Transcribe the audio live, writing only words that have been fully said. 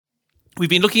We've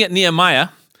been looking at Nehemiah,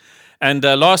 and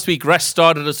last week Russ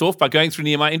started us off by going through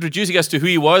Nehemiah, introducing us to who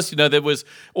he was. You know, there was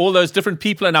all those different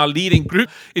people in our leading group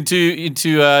into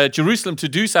Jerusalem to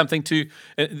do something.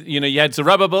 You had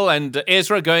Zerubbabel and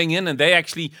Ezra going in, and they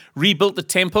actually rebuilt the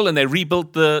temple and they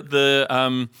rebuilt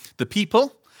the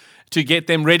people to get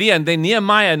them ready. And then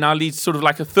Nehemiah now leads sort of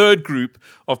like a third group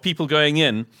of people going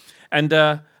in. And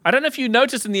I don't know if you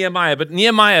noticed in Nehemiah, but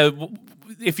Nehemiah,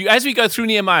 as we go through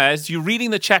Nehemiah, as you're reading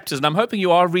the chapters, and I'm hoping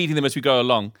you are reading them as we go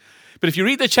along, but if you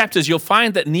read the chapters, you'll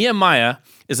find that Nehemiah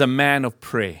is a man of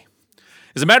prayer.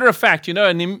 As a matter of fact, in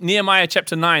Nehemiah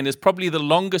chapter 9 is probably the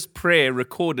longest prayer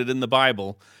recorded in the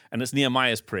Bible, and it's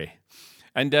Nehemiah's prayer.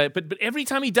 And but every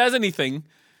time he does anything,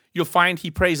 you'll find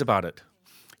he prays about it.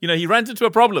 He runs into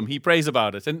a problem, he prays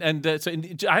about it. So I think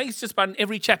it's just about in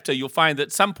every chapter you'll find that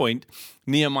at some point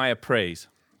Nehemiah prays.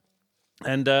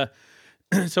 And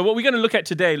so what we're going to look at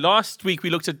today, last week we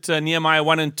looked at Nehemiah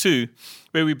 1 and 2,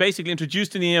 where we basically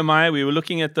introduced Nehemiah. We were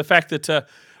looking at the fact that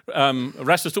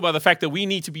Russ was talking about the fact that we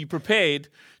need to be prepared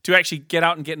to actually get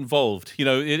out and get involved.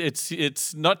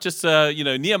 It's not just,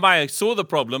 Nehemiah saw the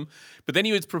problem, but then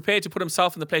he was prepared to put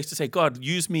himself in the place to say, God,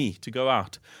 use me to go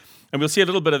out. And we'll see a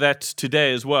little bit of that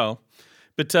today as well.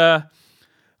 But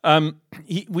now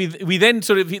he's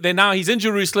in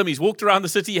Jerusalem. He's walked around the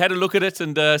city, had a look at it,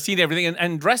 and seen everything.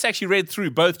 And Russ actually read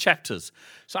through both chapters.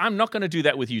 So I'm not going to do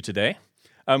that with you today.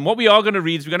 What we are going to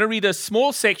read is we're going to read a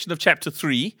small section of chapter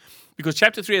 3, because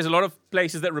chapter 3 has a lot of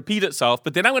places that repeat itself.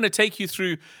 But then I'm going to take you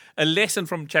through a lesson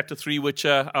from chapter 3, which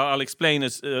I'll explain a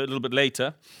little bit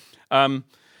later.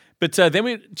 But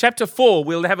then chapter 4,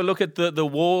 we'll have a look at the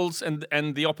walls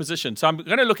and the opposition. So I'm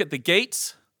going to look at the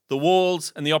gates, the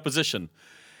walls, and the opposition.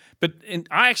 But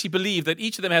I actually believe that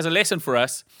each of them has a lesson for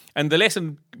us. And the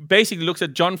lesson basically looks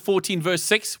at John 14, verse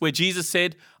 6, where Jesus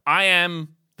said, I am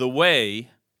the way,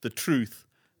 the truth,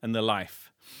 and the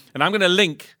life. And I'm going to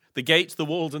link the gates, the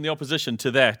walls, and the opposition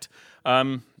to that,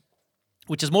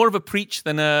 which is more of a preach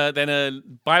than a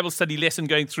Bible study lesson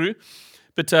going through.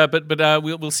 But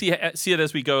we'll see it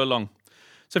as we go along.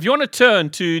 So if you want to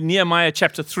turn to Nehemiah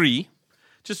chapter 3,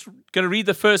 just going to read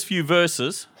the first few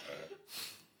verses.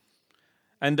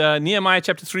 And Nehemiah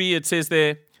chapter 3, it says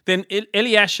there, Then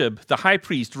Eliashib, the high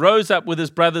priest, rose up with his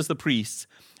brothers the priests,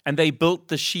 and they built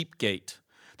the sheep gate.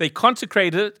 They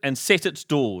consecrated it and set its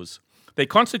doors. They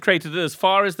consecrated it as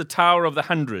far as the Tower of the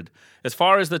 100, as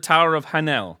far as the Tower of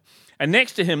Hanel. And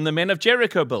next to him the men of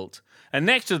Jericho built. And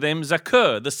next to them,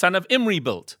 Zakur, the son of Imri,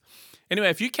 built. Anyway,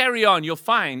 if you carry on, you'll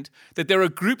find that there are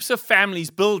groups of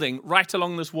families building right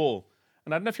along this wall.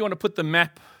 And I don't know if you want to put the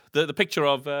map, the picture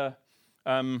of the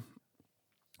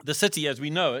city as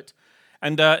we know it.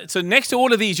 And so next to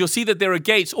all of these, you'll see that there are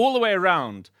gates all the way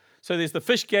around. So there's the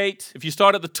fish gate. If you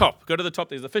start at the top, go to the top,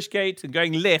 there's the fish gate. And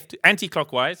going left,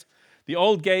 anti-clockwise, the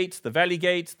old gate, the valley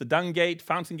gate, the dung gate,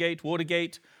 fountain gate, water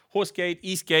gate, horse gate,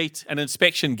 east gate, and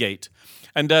inspection gate.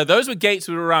 And those were gates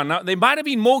that were around. Now, there might have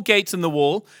been more gates in the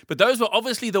wall, but those were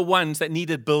obviously the ones that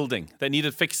needed building, that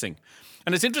needed fixing.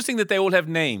 And it's interesting that they all have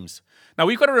names. Now,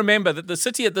 we've got to remember that the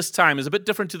city at this time is a bit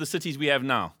different to the cities we have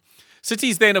now.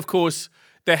 Cities then, of course,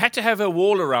 they had to have a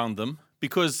wall around them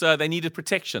because they needed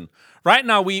protection. Right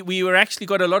now, we were actually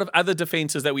got a lot of other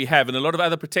defenses that we have and a lot of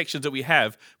other protections that we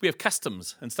have. We have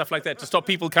customs and stuff like that to stop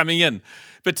people coming in.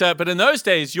 But in those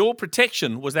days, your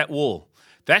protection was that wall.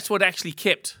 That's what actually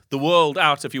kept the world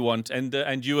out, if you want,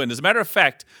 and you in. As a matter of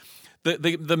fact,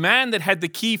 the man that had the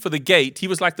key for the gate, he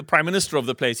was like the prime minister of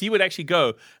the place. He would actually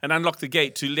go and unlock the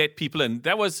gate to let people in.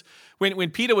 That was when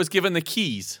Peter was given the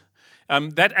keys.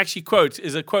 That actually quote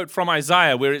is a quote from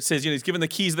Isaiah where it says, he's given the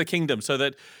keys of the kingdom so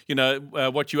that,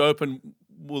 what you open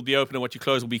will be open and what you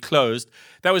close will be closed.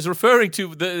 That was referring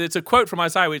to, it's a quote from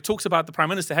Isaiah where it talks about the prime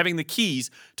minister having the keys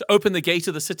to open the gate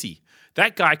of the city.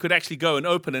 That guy could actually go and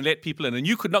open and let people in, and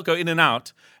you could not go in and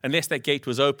out unless that gate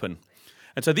was open.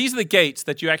 And so these are the gates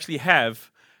that you actually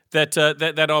have that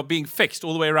are being fixed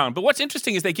all the way around. But what's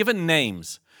interesting is they're given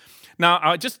names.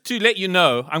 Now, just to let you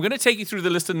know, I'm going to take you through the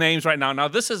list of names right now. Now,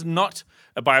 this is not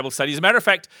a Bible study. As a matter of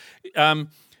fact,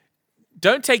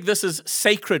 don't take this as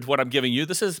sacred, what I'm giving you.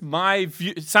 This is my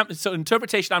view, so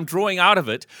interpretation I'm drawing out of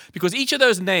it, because each of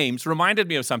those names reminded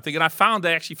me of something, and I found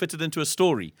they actually fitted into a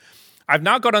story. I've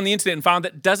now got on the internet and found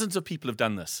that dozens of people have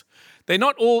done this. They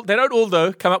don't all,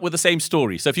 though, come up with the same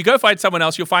story. So if you go find someone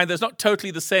else, you'll find there's not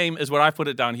totally the same as what I put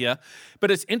it down here.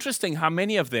 But it's interesting how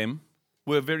many of them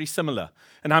were very similar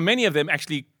and how many of them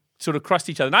actually sort of crossed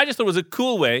each other. And I just thought it was a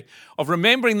cool way of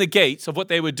remembering the gates of what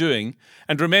they were doing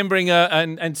and remembering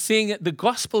and seeing the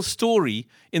gospel story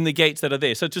in the gates that are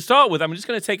there. So to start with, I'm just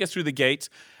going to take us through the gates,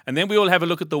 and then we will have a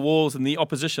look at the walls and the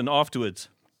opposition afterwards.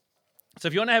 So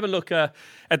if you want to have a look at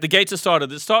the gates of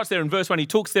started, it starts there in verse 1. He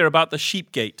talks there about the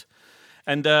sheep gate.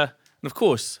 And of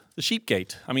course, the sheep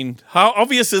gate. I mean, how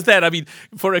obvious is that? I mean,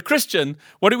 for a Christian,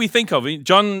 what do we think of?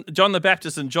 John the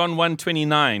Baptist in John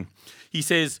 1:29, he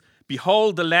says,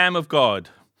 "Behold the Lamb of God."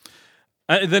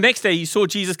 The next day he saw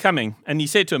Jesus coming, and he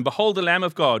said to him, "Behold the Lamb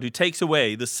of God who takes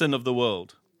away the sin of the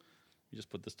world." You just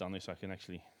put this down there so I can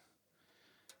actually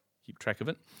keep track of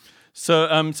it. So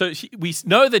we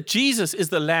know that Jesus is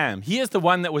the Lamb. He is the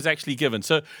one that was actually given.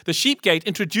 So the sheep gate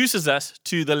introduces us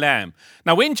to the Lamb.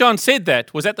 Now, when John said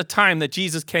that, was at the time that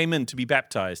Jesus came in to be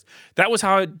baptized. That was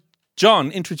how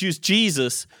John introduced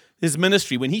Jesus, his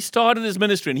ministry. When he started his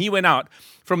ministry and he went out,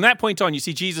 from that point on, you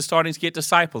see Jesus starting to get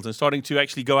disciples and starting to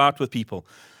actually go out with people.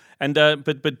 And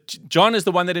but John is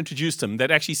the one that introduced him, that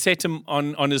actually set him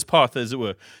on his path, as it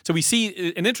were. So we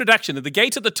see an introduction at the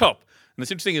gate at the top. And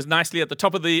it's interesting, is nicely at the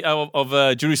top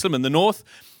of Jerusalem in the north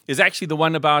is actually the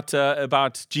one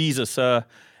about Jesus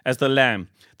as the Lamb.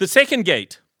 The second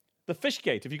gate, the fish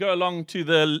gate. If you go along to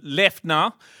the left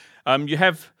now, you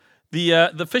have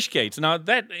the fish gate. Now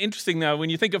that interesting. Now when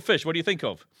you think of fish, what do you think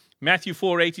of? Matthew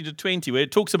 4:18-20, where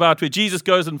it talks about where Jesus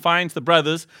goes and finds the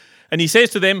brothers, and he says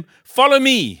to them, "Follow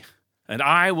me, and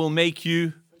I will make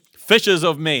you fishers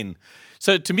of men."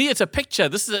 So to me, it's a picture.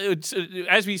 This is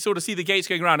as we sort of see the gates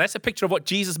going around. That's a picture of what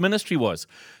Jesus' ministry was.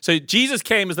 So Jesus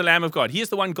came as the Lamb of God. He is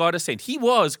the one God has sent. He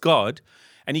was God,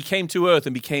 and he came to earth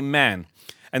and became man.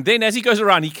 And then as he goes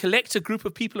around, he collects a group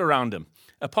of people around him,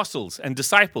 apostles and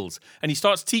disciples, and he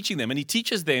starts teaching them. And he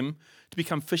teaches them to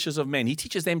become fishers of men. He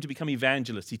teaches them to become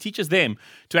evangelists. He teaches them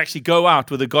to actually go out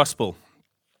with the gospel,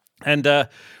 and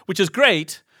which is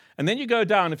great. And then you go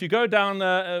down, if you go down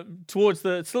towards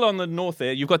still on the north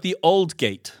there, you've got the old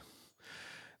gate.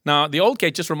 Now, the old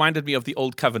gate just reminded me of the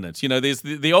old covenant. You know, there's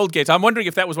the old gate. I'm wondering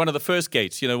if that was one of the first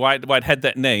gates, you know, why it had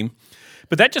that name.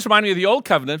 But that just reminded me of the old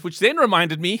covenant, which then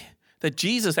reminded me that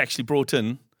Jesus actually brought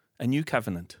in a new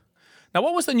covenant. Now,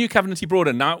 what was the new covenant he brought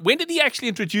in? Now, when did he actually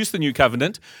introduce the new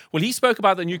covenant? Well, he spoke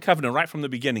about the new covenant right from the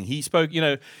beginning. He spoke, you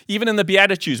know, even in the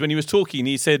Beatitudes when he was talking,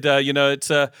 he said,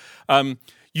 it's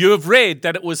you have read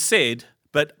that it was said,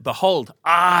 but behold,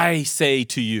 I say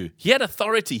to you. He had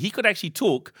authority. He could actually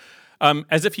talk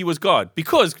as if he was God,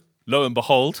 because lo and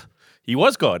behold, he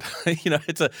was God.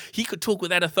 He could talk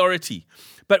with that authority.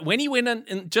 But when he went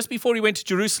in, just before he went to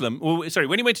Jerusalem, when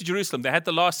he went to Jerusalem, they had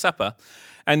the Last Supper,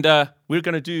 and we're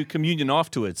going to do communion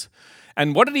afterwards.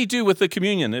 And what did he do with the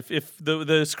communion? If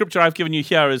the scripture I've given you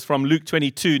here is from Luke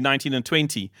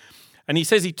 22:19-20, and he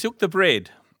says he took the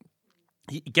bread.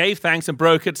 He gave thanks and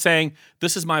broke it, saying,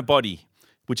 "This is my body,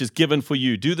 which is given for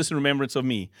you. Do this in remembrance of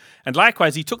me." And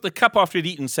likewise, he took the cup after he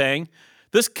had eaten, saying,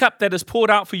 "This cup that is poured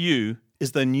out for you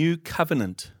is the new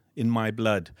covenant in my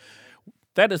blood."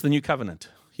 That is the new covenant.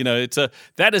 You know,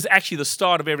 that is actually the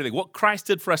start of everything. What Christ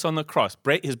did for us on the cross,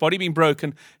 his body being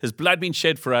broken, his blood being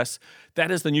shed for us, that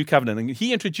is the new covenant. And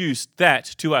he introduced that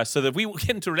to us so that we will get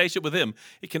into a relationship with him.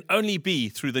 It can only be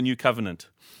through the new covenant.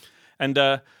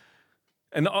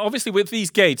 And obviously with these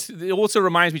gates, it also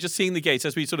reminds me, just seeing the gates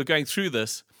as we sort of going through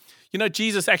this, you know,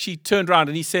 Jesus actually turned around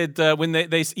and he said, when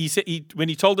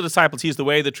he told the disciples, he is the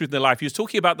way, the truth, and the life, he was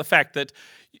talking about the fact that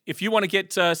if you want to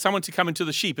get someone to come into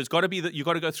the sheep, it's got to be that you've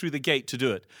got to go through the gate to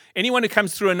do it. Anyone who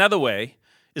comes through another way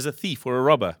is a thief or a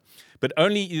robber. But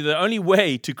the only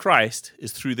way to Christ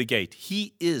is through the gate.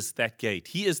 He is that gate.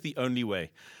 He is the only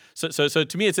way. So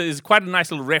to me, it's quite a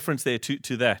nice little reference there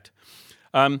to that.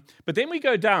 But then we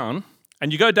go down,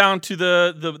 and you go down to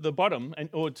the bottom,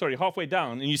 halfway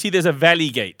down, and you see there's a valley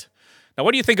gate. Now,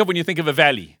 what do you think of when you think of a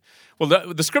valley?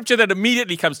 Well, the scripture that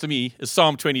immediately comes to me is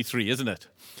Psalm 23, isn't it?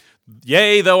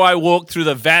 Yea, though I walk through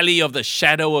the valley of the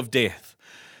shadow of death.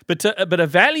 But a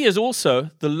valley is also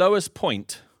the lowest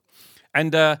point.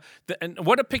 And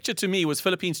what a picture to me was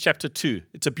Philippians chapter 2.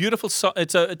 It's a beautiful song.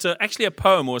 It's actually a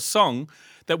poem or a song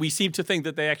that we seem to think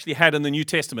that they actually had in the New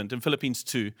Testament in Philippians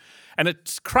 2. And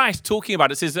it's Christ talking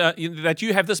about it. It says that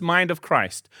you have this mind of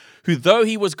Christ, who though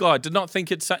he was God, did not think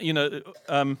did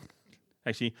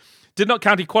not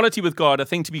count equality with God a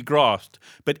thing to be grasped,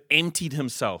 but emptied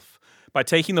himself by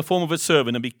taking the form of a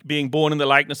servant and being born in the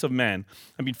likeness of man.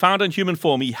 And being found in human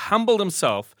form, he humbled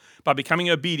himself by becoming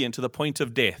obedient to the point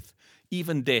of death,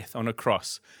 even death on a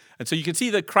cross. And so you can see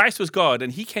that Christ was God,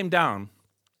 and he came down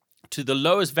to the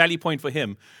lowest valley point for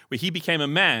him, where he became a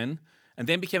man, and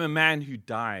then became a man who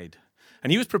died.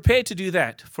 And he was prepared to do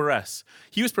that for us.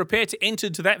 He was prepared to enter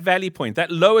into that valley point, that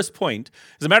lowest point.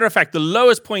 As a matter of fact, the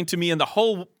lowest point to me in the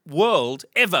whole world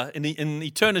ever in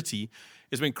eternity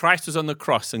is when Christ was on the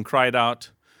cross and cried out,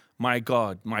 my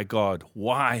God,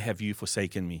 why have you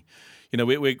forsaken me?"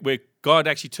 where God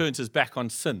actually turns his back on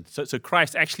sin. So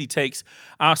Christ actually takes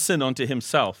our sin onto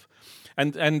himself.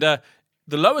 And the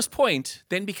lowest point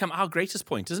then become our greatest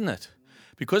point, isn't it?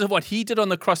 Because of what he did on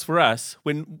the cross for us,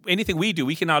 when anything we do,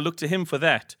 we can now look to him for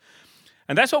that.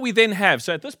 And that's what we then have.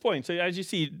 So at this point, so as you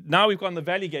see, now we've gone the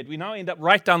Valley Gate. We now end up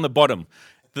right down the bottom,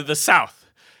 the south.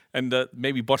 And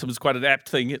maybe bottom is quite an apt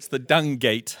thing. It's the Dung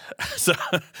Gate. So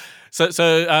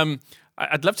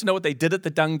I'd love to know what they did at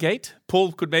the Dung Gate.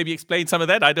 Paul could maybe explain some of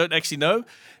that. I don't actually know.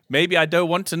 Maybe I don't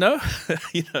want to know.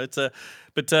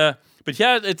 But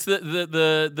yeah, it's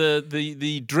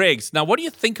the dregs. Now, what do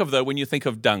you think of though when you think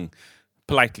of dung?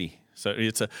 Politely, so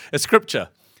it's a scripture.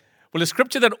 Well, a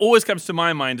scripture that always comes to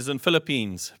my mind is in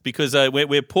Philippians, because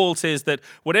where Paul says that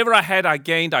whatever I had, I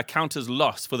gained, I count as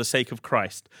loss for the sake of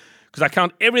Christ. Because I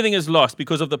count everything as lost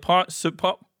because of the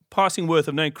passing worth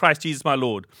of knowing Christ Jesus my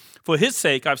Lord. For his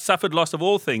sake, I've suffered loss of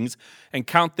all things and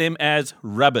count them as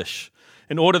rubbish,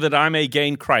 in order that I may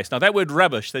gain Christ. Now, that word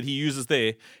rubbish that he uses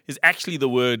there is actually the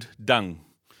word dung.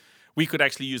 We could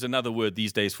actually use another word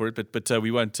these days for it, but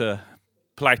we won't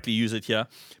politely use it here.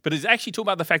 But it's actually talking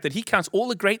about the fact that he counts all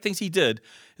the great things he did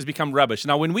has become rubbish.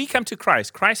 Now, when we come to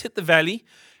Christ, Christ hit the valley.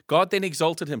 God then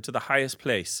exalted him to the highest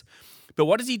place. But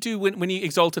what does he do when he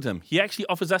exalted him? He actually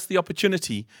offers us the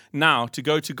opportunity now to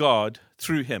go to God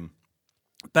through him.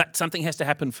 But something has to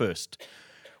happen first.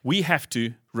 We have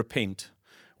to repent.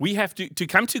 We have to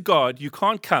come to God. You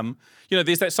can't come.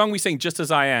 There's that song we sing, Just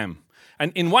As I Am.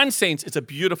 And in one sense, it's a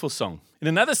beautiful song. In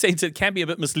another sense, it can be a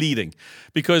bit misleading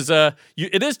because it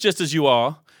is just as you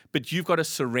are, but you've got to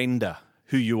surrender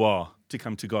who you are to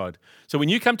come to God. So when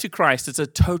you come to Christ, it's a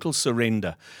total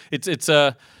surrender. It's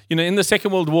in the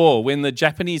Second World War, when the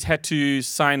Japanese had to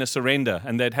sign a surrender,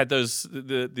 and they'd had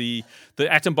the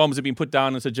atom bombs had been put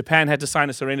down, and so Japan had to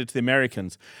sign a surrender to the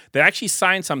Americans. They actually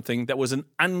signed something that was an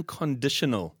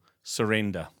unconditional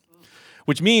surrender,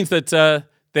 which means that the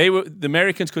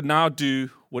Americans could now do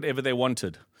whatever they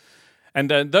wanted. And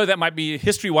though that might be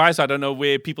history-wise, I don't know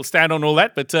where people stand on all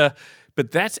that, but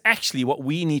that's actually what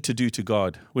we need to do to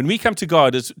God. When we come to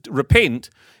God, is repent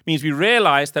means we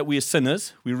realize that we are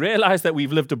sinners. We realize that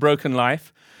we've lived a broken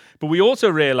life, but we also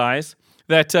realize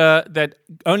that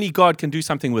only God can do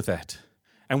something with that.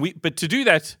 But to do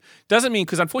that doesn't mean,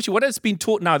 because unfortunately, what has been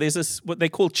taught now, there's this what they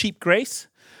call cheap grace,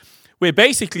 where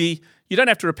basically you don't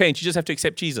have to repent, you just have to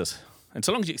accept Jesus. And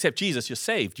so long as you accept Jesus, you're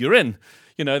saved. You're in.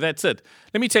 That's it.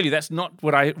 Let me tell you, that's not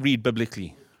what I read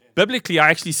biblically. Biblically, I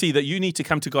actually see that you need to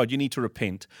come to God. You need to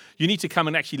repent. You need to come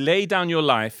and actually lay down your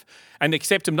life and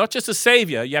accept him, not just as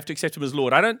Savior, you have to accept him as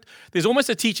Lord. There's almost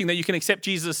a teaching that you can accept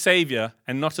Jesus as Savior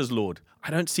and not as Lord. I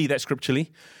don't see that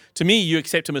scripturally. To me, you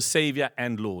accept him as Savior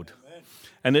and Lord.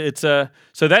 And it's so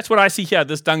that's what I see here,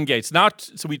 this dung gates. Now,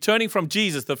 so we're turning from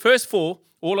Jesus, the first four,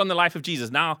 all on the life of Jesus.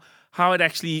 Now, how it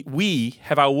actually, we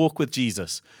have our walk with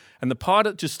Jesus. And the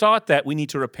part to start that, we need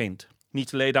to repent. We need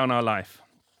to lay down our life.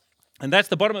 And that's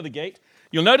the bottom of the gate.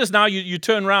 You'll notice now you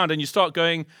turn around and you start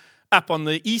going up on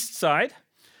the east side.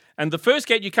 And the first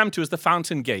gate you come to is the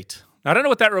Fountain Gate. Now, I don't know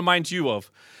what that reminds you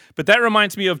of, but that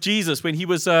reminds me of Jesus when he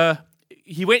was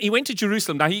he went to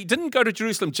Jerusalem. Now, he didn't go to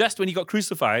Jerusalem just when he got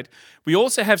crucified. We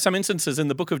also have some instances in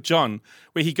the book of John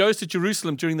where he goes to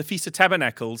Jerusalem during the Feast of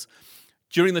Tabernacles,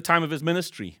 during the time of his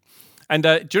ministry. And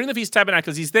during the Feast of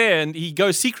Tabernacles, he's there and he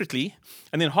goes secretly.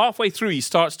 And then halfway through, he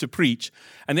starts to preach.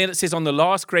 And then it says on the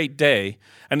last great day,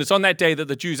 and it's on that day that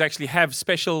the Jews actually have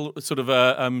special sort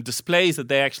of displays that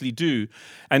they actually do.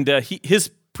 And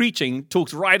his preaching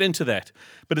talks right into that.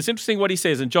 But it's interesting what he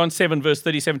says in John 7, verse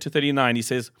 37 to 39. He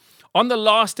says, on the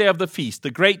last day of the feast,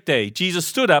 the great day, Jesus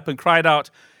stood up and cried out,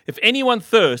 if anyone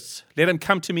thirsts, let him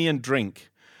come to me and drink.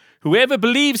 Whoever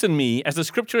believes in me, as the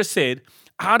scripture has said,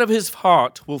 out of his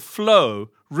heart will flow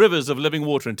rivers of living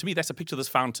water. And to me, that's a picture of this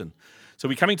fountain. So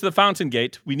we're coming to the fountain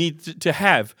gate. We need to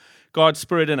have God's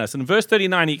Spirit in us. And in verse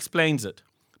 39, he explains it.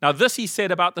 Now this he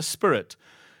said about the Spirit,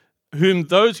 whom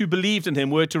those who believed in him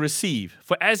were to receive.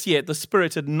 For as yet the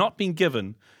Spirit had not been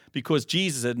given, because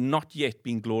Jesus had not yet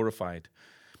been glorified.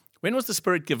 When was the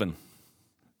Spirit given?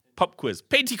 Pop quiz.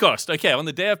 Pentecost. Okay, on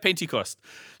the day of Pentecost.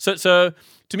 So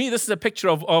to me, this is a picture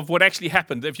of what actually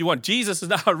happened. If you want, Jesus is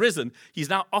now risen. He's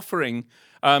now offering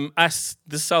us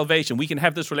this salvation. We can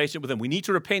have this relationship with him. We need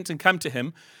to repent and come to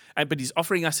him, but he's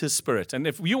offering us his Spirit. And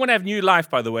if you want to have new life,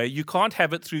 by the way, you can't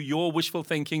have it through your wishful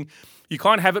thinking. You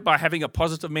can't have it by having a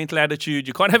positive mental attitude.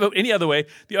 You can't have it any other way.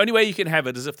 The only way you can have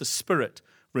it is if the Spirit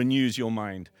renews your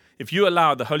mind. If you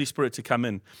allow the Holy Spirit to come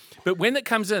in. But when it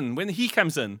comes in, when he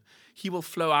comes in, he will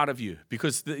flow out of you,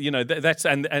 because that's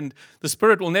and the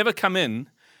Spirit will never come in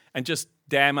and just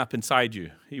dam up inside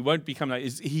you. He won't become like,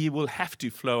 he will have to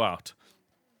flow out.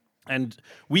 And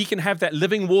we can have that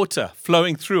living water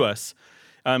flowing through us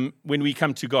when we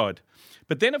come to God.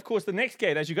 But then, of course, the next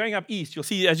gate, as you're going up east, you'll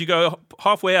see as you go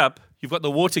halfway up, you've got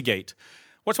the water gate.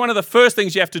 What's one of the first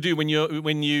things you have to do when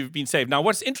you've been saved? Now,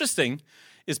 what's interesting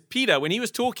is Peter, when he was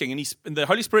talking, and the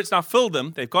Holy Spirit's now filled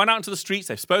them, they've gone out into the streets,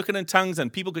 they've spoken in tongues,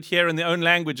 and people could hear in their own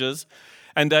languages.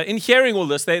 And in hearing all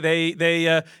this,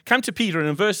 they come to Peter,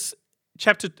 and in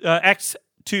Acts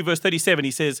 2, verse 37,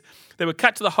 he says, they were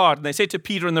cut to the heart, and they said to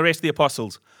Peter and the rest of the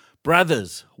apostles,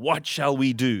 "Brothers, what shall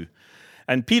we do?"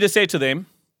 And Peter said to them,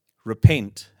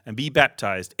 "Repent and be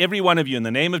baptized, every one of you, in the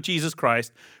name of Jesus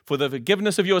Christ, for the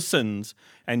forgiveness of your sins,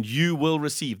 and you will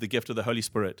receive the gift of the Holy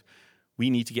Spirit." We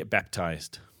need to get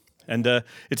baptized. And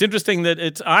it's interesting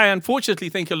that I unfortunately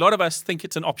think a lot of us think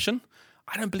it's an option.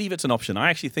 I don't believe it's an option.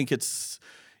 I actually think it's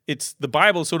the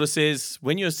Bible sort of says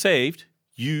when you're saved,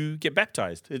 you get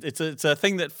baptized. It's a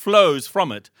thing that flows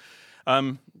from it.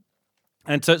 And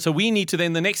so we need to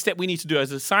then, the next step we need to do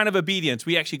as a sign of obedience,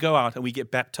 we actually go out and we get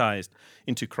baptized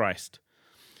into Christ.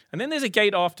 And then there's a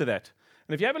gate after that.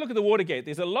 And if you have a look at the water gate,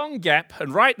 there's a long gap.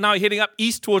 And right now, heading up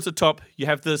east towards the top, you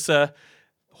have this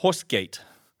horse gate.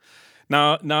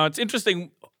 Now it's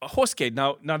interesting, a horse gate.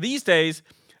 Now these days,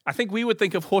 I think we would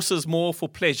think of horses more for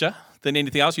pleasure than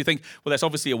anything else. You think, well, that's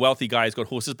obviously a wealthy guy who's got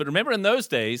horses. But remember, in those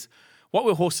days, what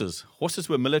were horses? Horses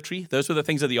were military. Those were the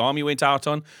things that the army went out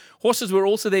on. Horses were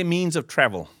also their means of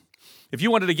travel. If you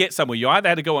wanted to get somewhere, you either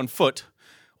had to go on foot,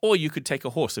 or you could take a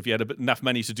horse if you had enough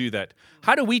money to do that.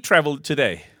 How do we travel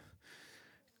today?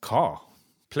 Car,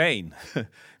 plane.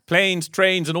 Planes,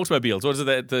 trains, and automobiles. What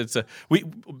is it? We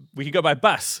can go by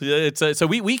bus. So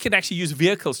we can actually use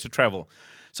vehicles to travel.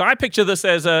 So I picture this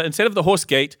as instead of the horse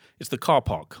gate, it's the car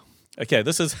park. Okay,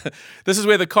 this is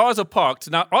where the cars are parked.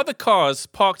 Now, are the cars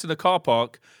parked in a car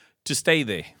park to stay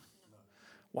there?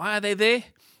 Why are they there?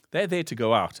 They're there to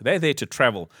go out. They're there to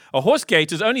travel. A horse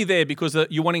gate is only there because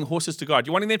you're wanting horses to go out.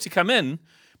 You're wanting them to come in,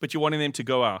 but you're wanting them to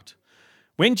go out.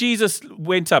 When Jesus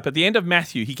went up, at the end of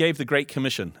Matthew, he gave the Great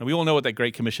Commission. And we all know what that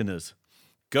Great Commission is.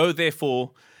 Go,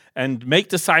 therefore, and make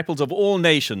disciples of all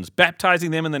nations,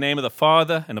 baptizing them in the name of the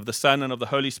Father and of the Son and of the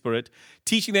Holy Spirit,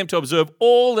 teaching them to observe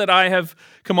all that I have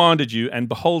commanded you, and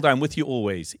behold, I'm with you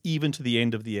always, even to the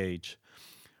end of the age.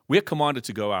 We're commanded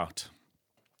to go out.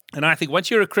 And I think once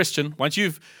you're a Christian, once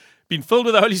you've been filled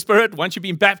with the Holy Spirit, once you've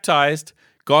been baptized,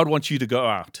 God wants you to go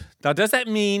out. Now, does that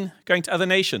mean going to other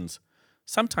nations?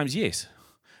 Sometimes, yes.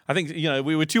 I think,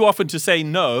 we were too often to say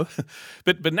no,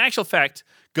 but in actual fact,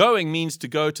 going means to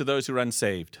go to those who are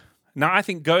unsaved. Now, I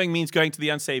think going means going to the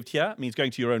unsaved here. It means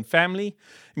going to your own family.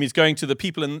 It means going to the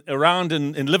people around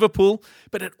in Liverpool.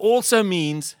 But it also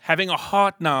means having a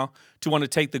heart now to want to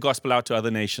take the gospel out to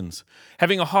other nations.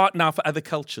 Having a heart now for other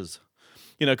cultures.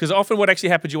 Because often what actually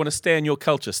happens, you want to stay in your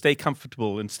culture, stay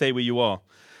comfortable and stay where you are.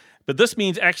 But this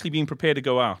means actually being prepared to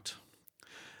go out.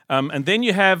 And then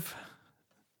you have,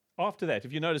 after that,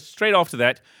 if you notice, straight after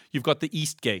that, you've got the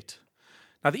East Gate.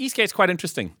 Now, the East Gate is quite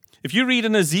interesting. If you read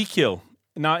in Ezekiel,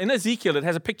 now in Ezekiel, it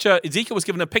has a picture. Ezekiel was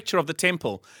given a picture of the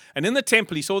temple. And in the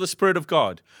temple, he saw the Spirit of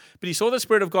God. But he saw the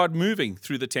Spirit of God moving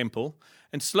through the temple.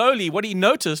 And slowly, what he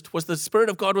noticed was the Spirit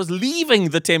of God was leaving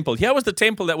the temple. Here was the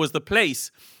temple that was the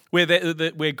place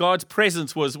where God's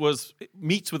presence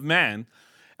meets with man.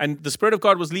 And the Spirit of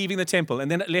God was leaving the temple, and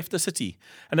then it left the city.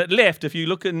 And it left, if you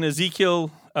look in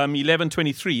Ezekiel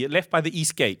 11:23, it left by the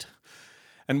East Gate.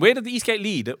 And where did the East Gate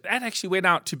lead? That actually went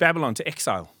out to Babylon, to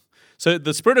exile. So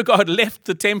the Spirit of God left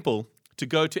the temple to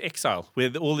go to exile,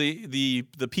 where all the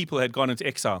people had gone into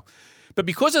exile. But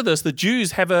because of this, the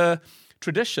Jews have a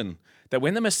tradition that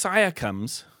when the Messiah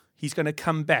comes, he's going to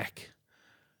come back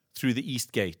through the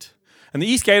East Gate. And the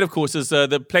East Gate, of course, is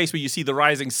the place where you see the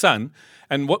rising sun.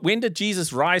 And when did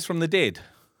Jesus rise from the dead?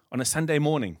 On a Sunday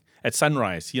morning at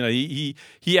sunrise. He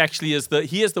actually is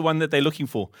the one that they're looking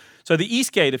for. So the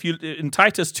East Gate, in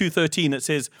Titus 2:13, it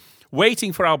says,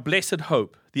 waiting for our blessed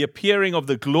hope, the appearing of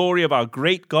the glory of our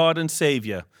great God and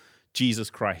Savior, Jesus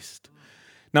Christ.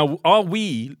 Now, are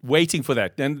we waiting for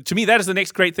that? And to me, that is the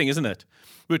next great thing, isn't it?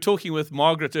 We were talking with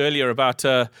Margaret earlier about,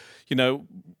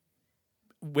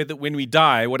 when we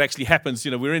die, what actually happens.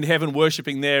 We're in heaven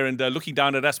worshiping there and looking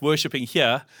down at us worshiping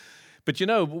here. But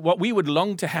what we would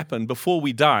long to happen before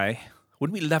we die,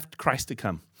 wouldn't we love Christ to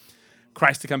come?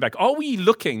 Christ to come back. Are we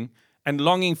looking and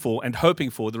longing for and hoping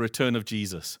for the return of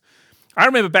Jesus? I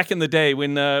remember back in the day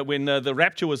when the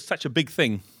rapture was such a big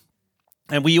thing.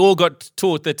 And we all got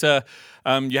taught that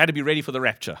you had to be ready for the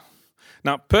rapture.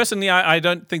 Now, personally, I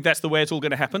don't think that's the way it's all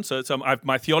going to happen. So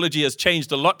my theology has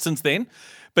changed a lot since then.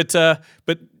 But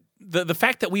the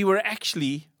fact that we were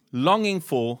actually longing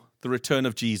for the return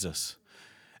of Jesus,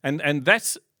 and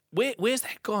that's where's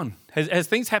that gone? Has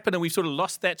things happened and we've sort of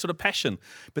lost that sort of passion?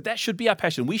 But that should be our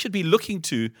passion. We should be looking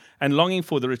to and longing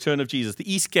for the return of Jesus,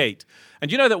 the East Gate.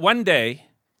 And you know that one day,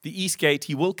 the East Gate,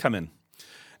 he will come in.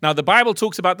 Now, the Bible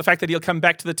talks about the fact that he'll come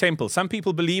back to the temple. Some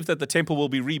people believe that the temple will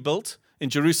be rebuilt in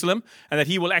Jerusalem and that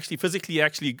he will actually physically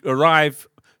arrive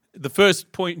the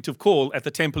first point of call at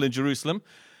the temple in Jerusalem.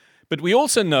 But we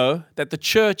also know that the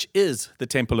church is the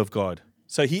temple of God.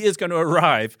 So he is going to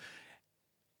arrive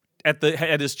at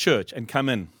his church and come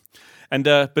in. And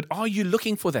but are you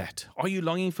looking for that? Are you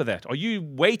longing for that? Are you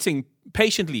waiting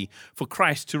patiently for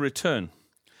Christ to return?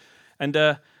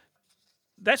 And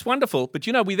that's wonderful. But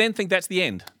you know, we then think that's the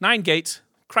end. 9 gates,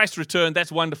 Christ returned,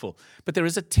 that's wonderful. But there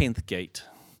is a 10th gate,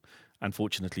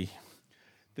 unfortunately.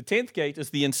 The 10th gate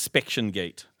is the inspection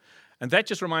gate. And that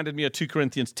just reminded me of 2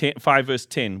 Corinthians 5 verse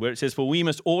 10, where it says, "For we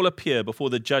must all appear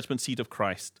before the judgment seat of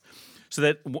Christ, so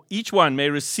that each one may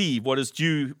receive what is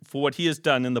due for what he has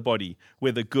done in the body,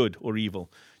 whether good or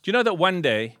evil." Do you know that one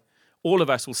day, all of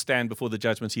us will stand before the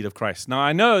judgment seat of Christ? Now,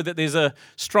 I know that there's a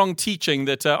strong teaching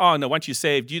that, once you're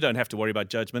saved, you don't have to worry about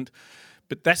judgment.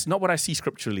 But that's not what I see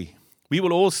scripturally. We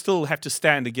will all still have to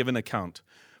stand and give an account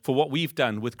for what we've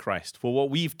done with Christ, for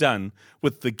what we've done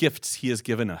with the gifts he has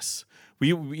given us.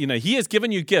 He has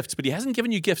given you gifts, but he hasn't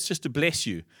given you gifts just to bless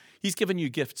you. He's given you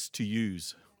gifts to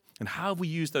use. And how have we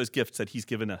used those gifts that he's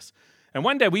given us? And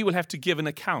one day we will have to give an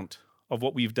account of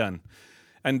what we've done.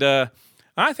 And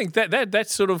I think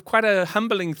that's sort of quite a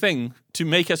humbling thing to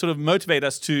make us sort of motivate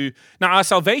us to. Now, our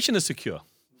salvation is secure.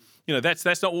 You know, that's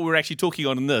not what we're actually talking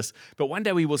on in this. But one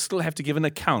day we will still have to give an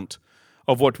account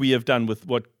of what we have done with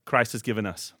what Christ has given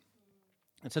us.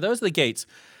 And so those are the gates.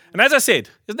 And as I said,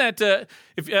 isn't that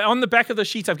if on the back of the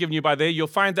sheet I've given you by there, you'll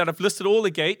find that I've listed all the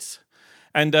gates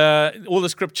and all the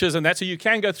scriptures and that, so you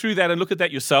can go through that and look at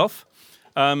that yourself.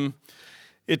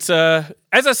 It's as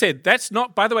I said, that's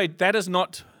not. By the way, that is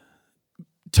not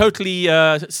totally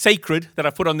sacred that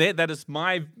I put on there. That is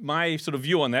my sort of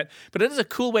view on that. But it is a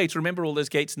cool way to remember all those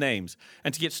gates' names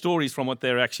and to get stories from what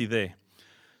they're actually there.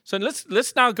 So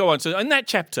let's now go on. So in that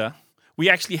chapter, we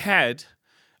actually had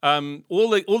all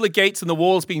the gates and the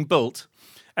walls being built,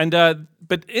 and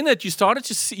but in it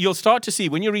you'll start to see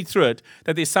when you read through it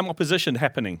that there's some opposition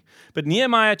happening. But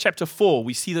Nehemiah chapter 4,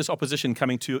 we see this opposition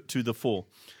coming to the fore.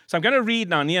 So I'm going to read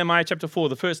now Nehemiah chapter 4,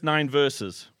 the first 9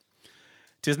 verses.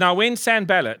 It says, "Now when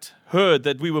Sanballat heard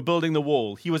that we were building the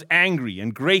wall, he was angry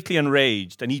and greatly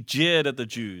enraged, and he jeered at the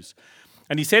Jews.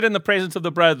 And he said in the presence of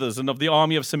the brothers and of the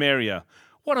army of Samaria,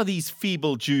 'What are these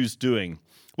feeble Jews doing?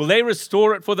 Will they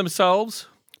restore it for themselves?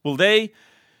 Will they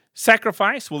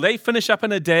sacrifice? Will they finish up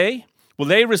in a day? Will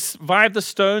they revive the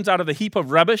stones out of the heap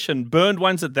of rubbish and burned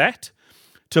ones at that?'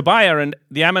 Tobiah and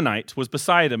the Ammonite was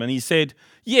beside him, and he said,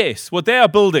 'Yes, what they are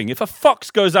building, if a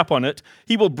fox goes up on it,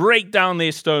 he will break down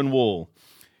their stone wall.'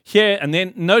 Here, and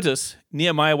then notice,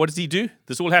 Nehemiah, what does he do?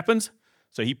 This all happens,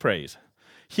 so he prays.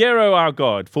 'Hear, O our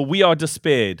God, for we are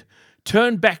despaired.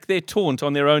 Turn back their taunt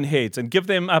on their own heads and give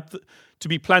them up to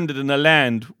be plundered in a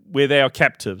land where they are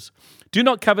captives. Do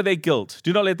not cover their guilt.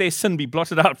 Do not let their sin be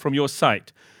blotted out from your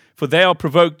sight, for they are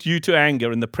provoked you to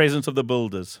anger in the presence of the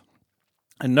builders.'"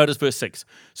 And notice verse 6.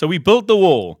 "So we built the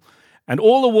wall, and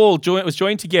all the wall was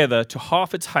joined together to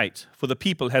half its height, for the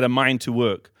people had a mind to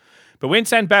work. But when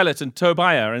Sanballat and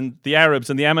Tobiah and the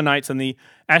Arabs and the Ammonites and the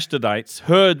Ashdodites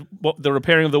heard what the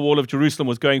repairing of the wall of Jerusalem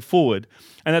was going forward,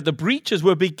 and that the breaches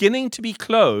were beginning to be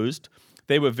closed,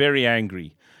 they were very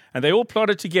angry. And they all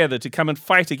plotted together to come and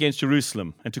fight against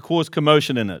Jerusalem and to cause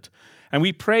commotion in it. And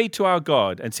we prayed to our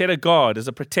God and set a guard as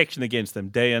a protection against them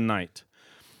day and night."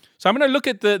 So I'm going to look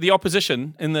at the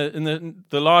opposition in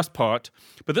the last part.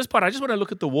 But this part, I just want to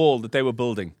look at the wall that they were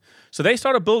building. So they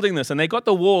started building this, and they got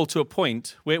the wall to a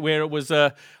point where it was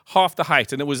half the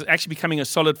height, and it was actually becoming a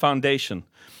solid foundation.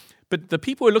 But the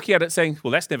people were looking at it saying,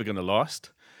 well, that's never going to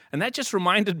last. And that just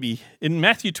reminded me in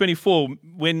Matthew 24,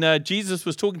 when Jesus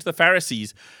was talking to the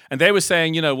Pharisees, and they were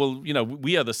saying,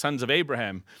 we are the sons of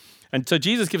Abraham. And so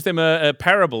Jesus gives them a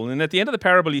parable. And at the end of the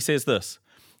parable, he says this.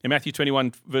 In Matthew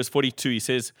 21, verse 42, he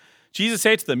says, Jesus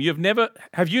said to them,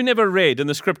 have you never read in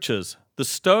the scriptures, the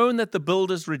stone that the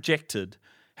builders rejected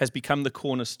has become the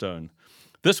cornerstone.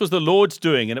 This was the Lord's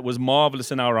doing, and it was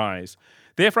marvelous in our eyes.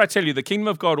 Therefore I tell you, the kingdom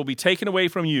of God will be taken away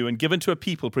from you and given to a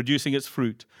people producing its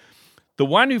fruit. The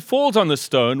one who falls on the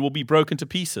stone will be broken to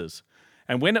pieces,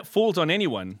 and when it falls on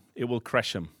anyone, it will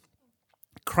crush him.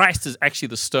 Christ is actually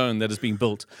the stone that is being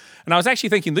built. And I was actually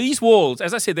thinking, these walls,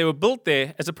 as I said, they were built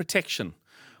there as a protection.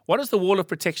 What is the wall of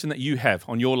protection that you have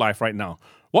on your life right now?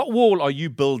 What wall are you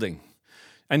building?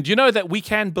 And do you know that we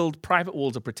can build private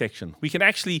walls of protection? We can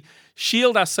actually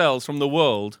shield ourselves from the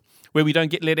world where we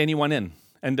don't let anyone in.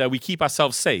 and we keep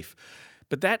ourselves safe.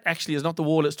 But that actually is not the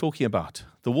wall it's talking about.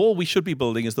 The wall we should be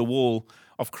building is the wall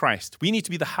of Christ. We need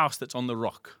to be the house that's on the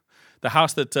rock, the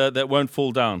house that won't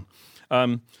fall down.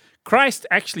 Christ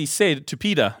actually said to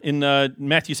Peter in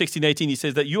Matthew 16:18, he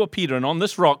says that you are Peter, and on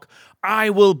this rock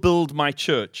I will build my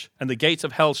church, and the gates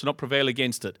of hell shall not prevail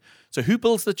against it. So who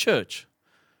builds the church?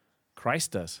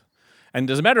 Christ does. And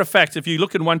as a matter of fact, if you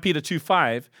look in 1 Peter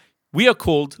 2:5, we are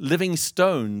called living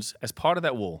stones as part of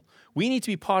that wall. We need to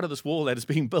be part of this wall that is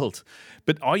being built.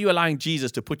 But are you allowing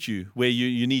Jesus to put you where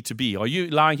you need to be? Are you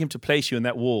allowing him to place you in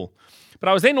that wall? But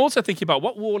I was then also thinking about,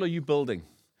 what wall are you building?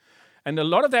 And a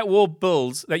lot of that wall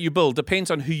that you build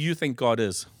depends on who you think God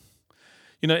is.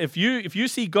 You know, if you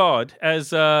see God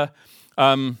as a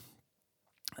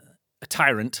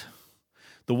tyrant,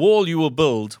 the wall you will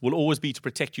build will always be to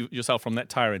protect yourself from that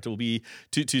tyrant. It will be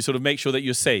to sort of make sure that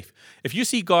you're safe. If you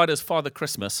see God as Father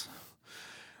Christmas,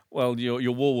 well,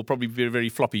 your wall will probably be very, very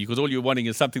floppy, because all you're wanting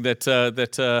is something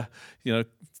that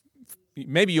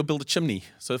maybe you'll build a chimney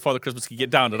so Father Christmas can get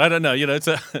down it. I don't know.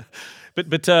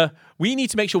 But we need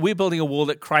to make sure we're building a wall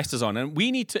that Christ is on, and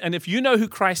we need to. And if you know who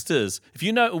Christ is,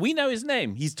 we know his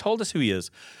name. He's told us who he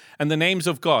is, and the names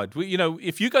of God.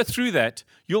 If you go through that,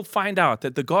 you'll find out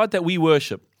that the God that we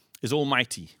worship is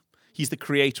almighty. He's the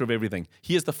creator of everything.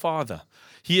 He is the Father.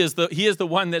 He is the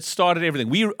one that started everything.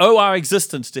 We owe our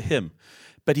existence to him,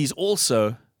 but he's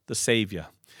also the Savior.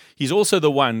 He's also the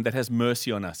one that has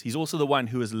mercy on us. He's also the one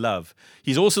who is love.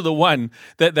 He's also the one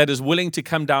that is willing to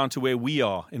come down to where we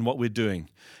are in what we're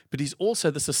doing. But he's also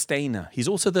the sustainer. He's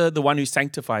also the one who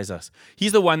sanctifies us.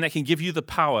 He's the one that can give you the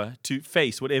power to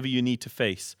face whatever you need to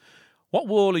face. What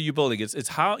wall are you building? It's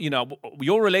how,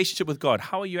 your relationship with God.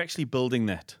 How are you actually building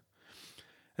that?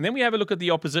 And then we have a look at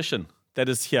the opposition that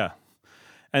is here.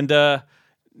 And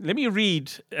let me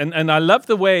read, and I love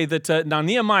the way that now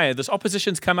Nehemiah, this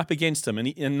opposition's come up against him,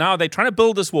 and now they're trying to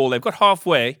build this wall. They've got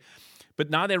halfway, but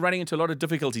now they're running into a lot of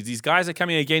difficulties. These guys are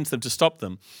coming against them to stop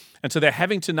them, and so they're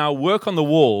having to now work on the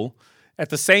wall at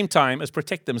the same time as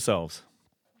protect themselves.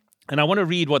 And I want to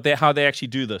read how they actually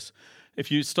do this.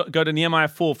 If you go to Nehemiah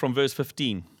 4 from verse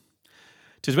 15.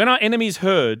 It says, when our enemies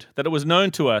heard that it was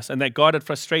known to us and that God had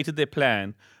frustrated their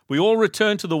plan, we all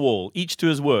returned to the wall, each to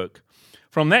his work.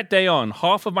 From that day on,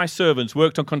 half of my servants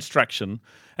worked on construction,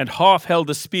 and half held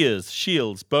the spears,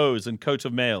 shields, bows, and coats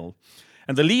of mail.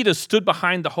 And the leaders stood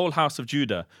behind the whole house of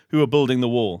Judah, who were building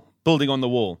on the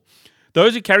wall.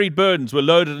 Those who carried burdens were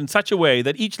loaded in such a way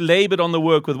that each labored on the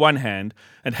work with one hand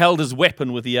and held his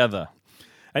weapon with the other.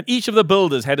 And each of the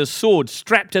builders had his sword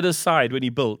strapped at his side when he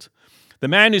built. The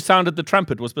man who sounded the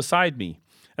trumpet was beside me.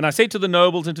 And I said to the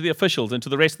nobles and to the officials and to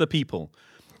the rest of the people,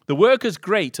 the work is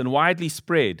great and widely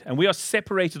spread, and we are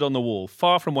separated on the wall,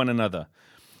 far from one another.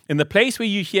 In the place where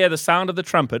you hear the sound of the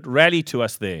trumpet, rally to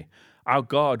us there. Our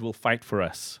God will fight for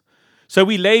us. So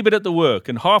we labored at the work,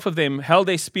 and half of them held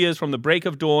their spears from the break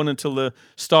of dawn until the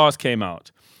stars came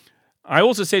out. I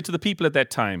also said to the people at that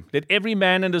time, let every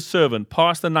man and his servant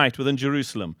pass the night within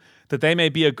Jerusalem, that they may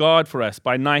be a guard for us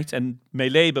by night and may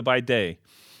labor by day.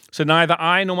 So neither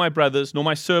I nor my brothers, nor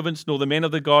my servants, nor the men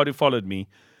of the guard who followed me,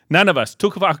 none of us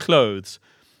took off our clothes.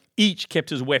 Each kept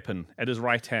his weapon at his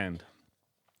right hand.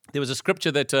 There was a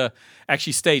scripture that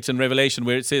actually states in Revelation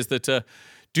where it says that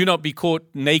do not be caught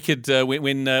naked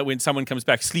when someone comes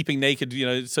back, sleeping naked.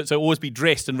 So always be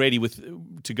dressed and ready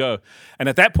to go. And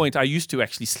at that point, I used to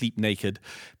actually sleep naked,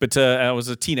 but I was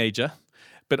a teenager.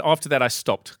 But after that, I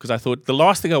stopped because I thought the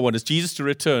last thing I want is Jesus to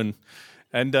return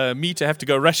and me to have to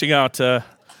go rushing out.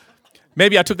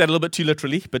 Maybe I took that a little bit too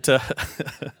literally, but.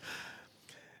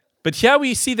 But here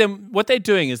we see them, what they're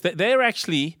doing is that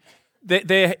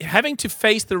they're having to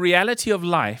face the reality of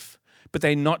life, but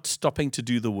they're not stopping to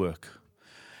do the work.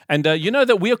 And you know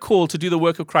that we are called to do the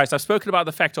work of Christ. I've spoken about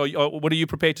the fact, what are you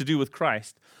prepared to do with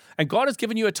Christ? And God has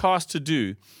given you a task to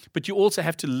do, but you also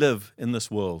have to live in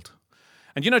this world.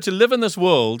 And to live in this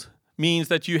world means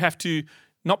that you have to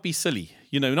not be silly,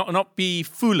 not be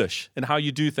foolish in how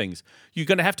you do things. You're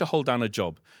going to have to hold down a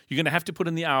job. You're going to have to put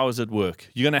in the hours at work.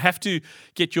 You're going to have to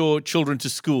get your children to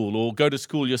school or go to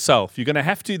school yourself. You're going to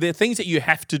have to, there are things that you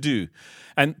have to do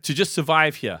and to just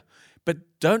survive here. But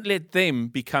don't let them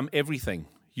become everything.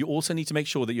 You also need to make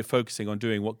sure that you're focusing on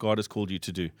doing what God has called you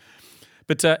to do.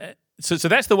 But so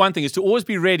that's the one thing, is to always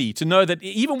be ready to know that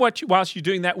even whilst you're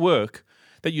doing that work,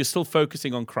 that you're still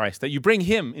focusing on Christ, that you bring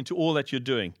him into all that you're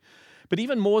doing. But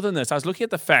even more than this, I was looking at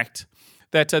the fact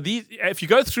that if you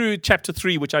go through chapter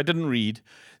 3, which I didn't read,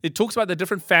 it talks about the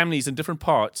different families and different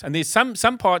parts. And there's some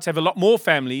parts have a lot more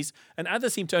families, and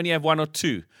others seem to only have one or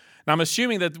two. Now, I'm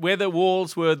assuming that where the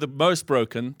walls were the most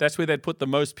broken, that's where they'd put the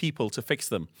most people to fix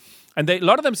them. And a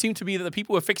lot of them seem to be that the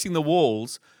people were fixing the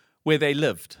walls where they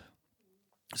lived.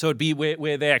 So it'd be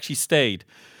where they actually stayed.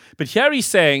 But here he's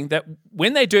saying that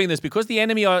when they're doing this, because the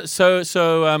enemy are so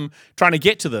trying to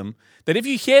get to them, that if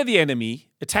you hear the enemy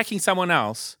attacking someone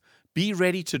else, be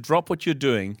ready to drop what you're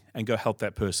doing and go help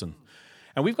that person.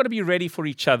 And we've got to be ready for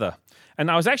each other.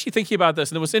 And I was actually thinking about this,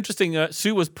 and it was interesting.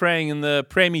 Sue was praying in the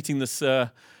prayer meeting this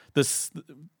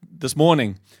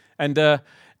morning, and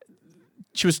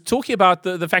she was talking about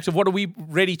the fact of what are we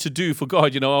ready to do for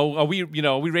God? Are we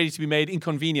ready to be made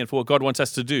inconvenient for what God wants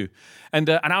us to do? And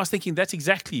I was thinking that's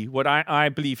exactly what I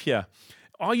believe here.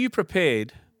 Are you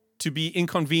prepared to be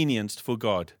inconvenienced for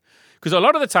God? Because a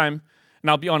lot of the time, and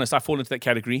I'll be honest, I fall into that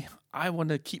category. I want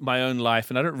to keep my own life,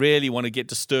 and I don't really want to get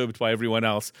disturbed by everyone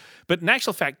else. But in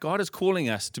actual fact, God is calling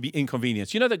us to be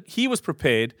inconvenienced. You know that He was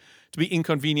prepared to be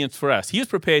inconvenienced for us. He was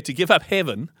prepared to give up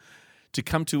heaven to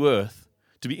come to earth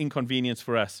to be inconvenienced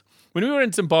for us. When we were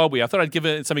in Zimbabwe, I thought I'd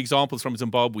give some examples from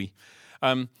Zimbabwe.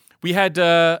 We had,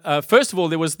 first of all,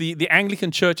 there was the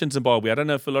Anglican Church in Zimbabwe. I don't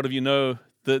know if a lot of you know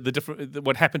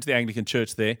what happened to the Anglican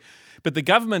Church there. But the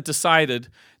government decided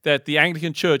that the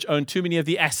Anglican Church owned too many of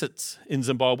the assets in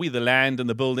Zimbabwe, the land and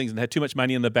the buildings, and had too much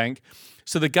money in the bank.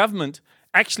 So the government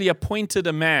actually appointed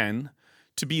a man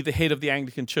to be the head of the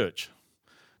Anglican Church.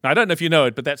 Now, I don't know if you know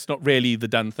it, but that's not really the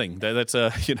done thing. That's So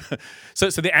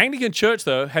the Anglican Church,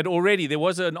 though, there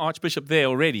was an archbishop there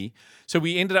already. So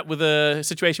we ended up with a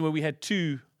situation where we had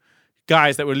two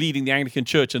guys that were leading the Anglican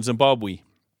Church in Zimbabwe.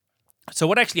 So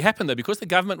what actually happened, though, because the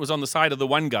government was on the side of the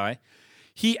one guy,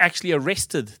 he actually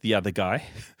arrested the other guy.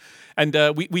 And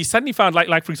we suddenly found,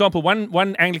 like for example,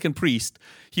 one Anglican priest,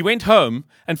 he went home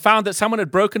and found that someone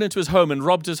had broken into his home and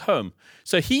robbed his home.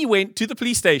 So he went to the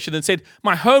police station and said,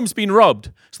 my home's been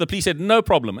robbed. So the police said, no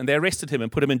problem. And they arrested him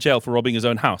and put him in jail for robbing his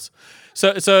own house.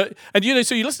 So you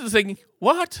listen to thinking,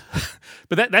 what?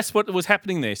 But that's what was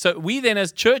happening there. So we then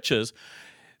as churches,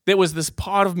 there was this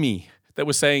part of me that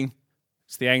was saying,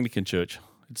 it's the Anglican Church.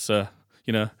 It's, are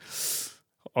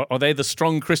they the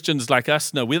strong Christians like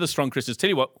us? No, we're the strong Christians. Tell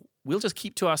you what, we'll just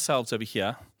keep to ourselves over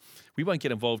here. We won't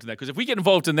get involved in that, because if we get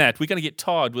involved in that, we're going to get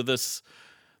tarred with this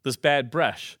bad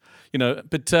brush,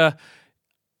 But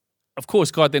of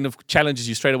course, God then challenges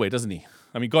you straight away, doesn't He?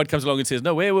 I mean, God comes along and says,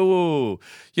 "No, whoa.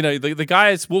 The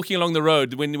guy is walking along the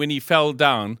road when he fell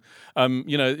down.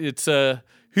 It's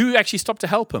who actually stopped to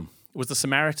help him? It was the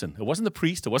Samaritan. It wasn't the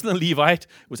priest. It wasn't the Levite.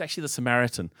 It was actually the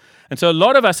Samaritan. And so a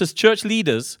lot of us as church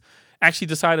leaders actually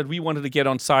decided we wanted to get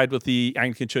on side with the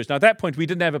Anglican Church. Now, at that point, we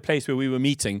didn't have a place where we were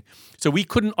meeting, so we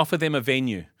couldn't offer them a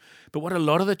venue. But what a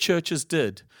lot of the churches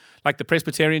did, like the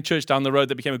Presbyterian Church down the road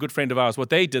that became a good friend of ours, what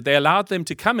they did, they allowed them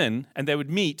to come in and they would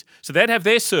meet. So they'd have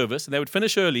their service and they would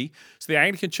finish early, so the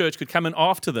Anglican Church could come in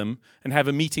after them and have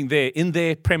a meeting there in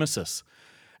their premises.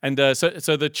 And so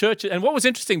the church, and what was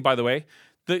interesting, by the way,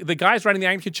 the guys running the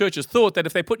Anglican churches thought that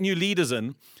if they put new leaders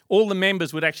in, all the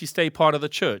members would actually stay part of the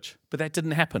church. But that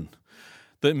didn't happen.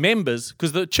 The members,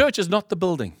 because the church is not the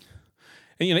building.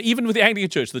 And even with the Anglican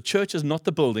church, the church is not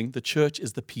the building, the church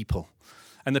is the people.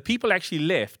 And the people actually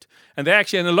left, and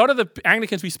a lot of the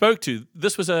Anglicans we spoke to,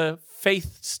 this was a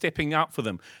faith stepping out for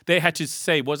them. They had to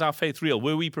say, was our faith real?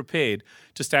 Were we prepared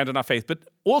to stand on our faith? But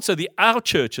also our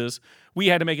churches, we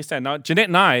had to make a stand. Now, Jeanette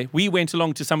and I, we went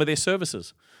along to some of their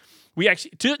services. We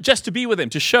actually, just to be with them,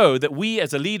 to show that we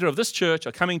as a leader of this church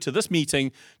are coming to this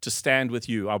meeting to stand with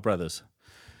you, our brothers.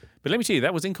 But let me tell you,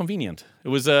 that was inconvenient. It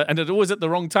was, and it was at the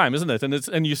wrong time, isn't it?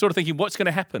 And you're sort of thinking, what's going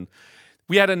to happen?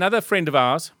 We had another friend of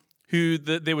ours who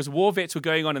there was war vets were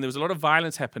going on, and there was a lot of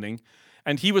violence happening.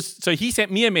 And he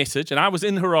sent me a message, and I was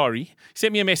in Harare. He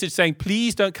sent me a message saying,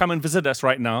 please don't come and visit us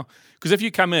right now, because if you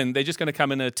come in, they're just going to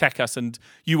come and attack us, and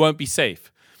you won't be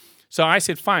safe. So I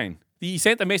said, fine. He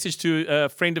sent the message to a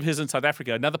friend of his in South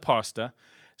Africa, another pastor.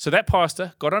 So that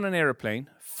pastor got on an aeroplane,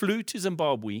 flew to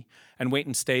Zimbabwe, and went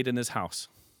and stayed in his house.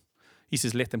 He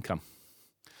says, let them come.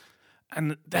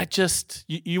 And that just,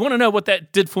 you want to know what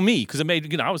that did for me, because it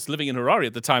made, I was living in Harare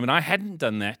at the time, and I hadn't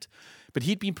done that. But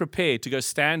he'd been prepared to go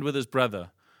stand with his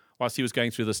brother whilst he was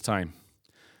going through this time.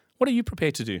 What are you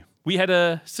prepared to do? We had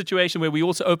a situation where we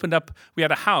also we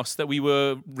had a house that we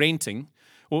were renting,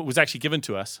 or it was actually given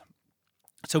to us.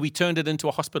 So we turned it into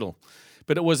a hospital,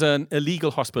 but it was an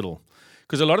illegal hospital,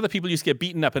 because a lot of the people used to get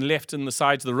beaten up and left on the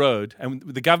sides of the road. And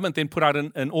the government then put out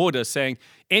an order saying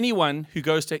anyone who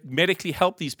goes to medically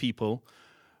help these people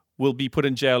will be put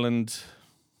in jail and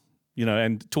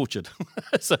tortured.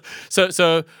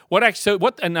 The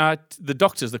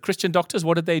doctors, the Christian doctors,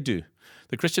 what did they do?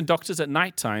 The Christian doctors at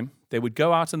nighttime, they would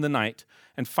go out in the night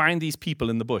and find these people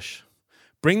in the bush,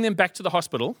 bring them back to the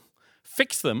hospital,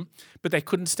 fix them, but they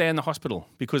couldn't stay in the hospital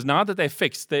because now that they're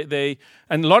fixed, and a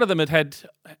lot of them had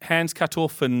hands cut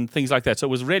off and things like that. So it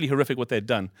was really horrific what they'd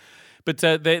done. But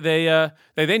they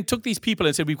then took these people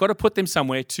and said, we've got to put them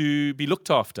somewhere to be looked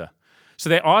after. So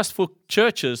they asked for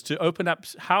churches to open up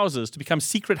houses, to become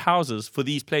secret houses for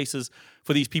these places,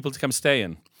 for these people to come stay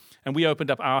in. And we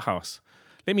opened up our house.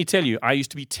 Let me tell you, I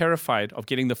used to be terrified of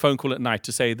getting the phone call at night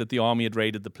to say that the army had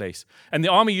raided the place. And the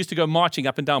army used to go marching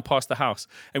up and down past the house,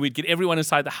 and we'd get everyone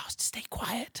inside the house to stay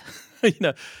quiet.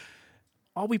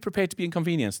 Are we prepared to be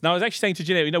inconvenienced? Now, I was actually saying to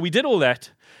Jeanette, we did all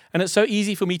that, and it's so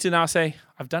easy for me to now say,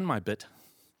 I've done my bit.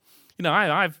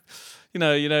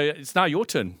 It's now your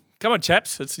turn. Come on,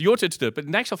 chaps, it's your turn to do it. But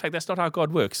in actual fact, that's not how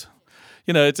God works.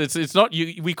 It's not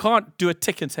you. We can't do a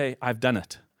tick and say, I've done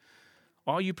it.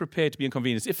 Are you prepared to be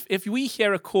inconvenienced? If we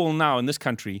hear a call now in this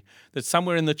country that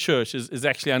somewhere in the church is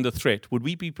actually under threat, would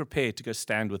we be prepared to go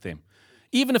stand with them?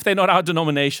 Even if they're not our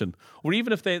denomination, or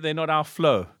even if they're not our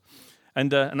flow.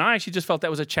 And I actually just felt that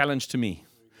was a challenge to me.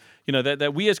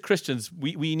 That we as Christians,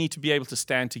 we need to be able to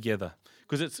stand together.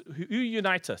 Because it's who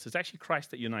unites us. It's actually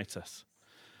Christ that unites us.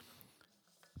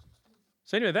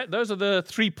 So anyway, those are the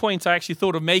 3 points I actually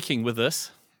thought of making with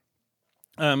this.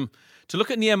 To look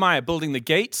at Nehemiah building the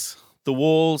gates, the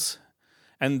walls,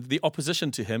 and the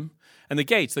opposition to him. And the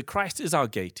gates, that Christ is our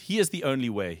gate. He is the only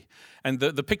way. And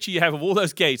the picture you have of all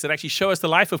those gates that actually show us the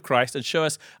life of Christ and show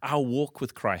us our walk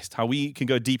with Christ, how we can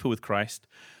go deeper with Christ.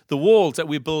 The walls that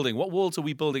we're building, what walls are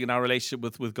we building in our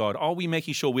relationship with God? Are we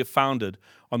making sure we're founded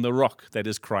on the rock that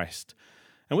is Christ?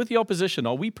 And with the opposition,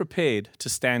 are we prepared to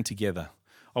stand together?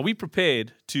 Are we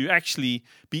prepared to actually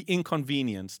be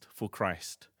inconvenienced for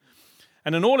Christ?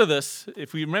 And in all of this,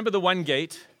 if we remember the one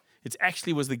gate, it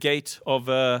actually was the gate of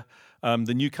the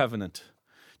new covenant.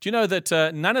 Do you know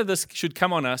that none of this should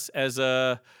come on us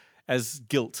as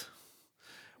guilt?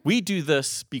 We do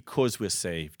this because we're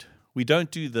saved. We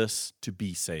don't do this to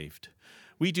be saved.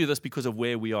 We do this because of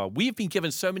where we are. We've been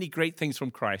given so many great things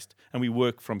from Christ, and we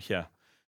work from here.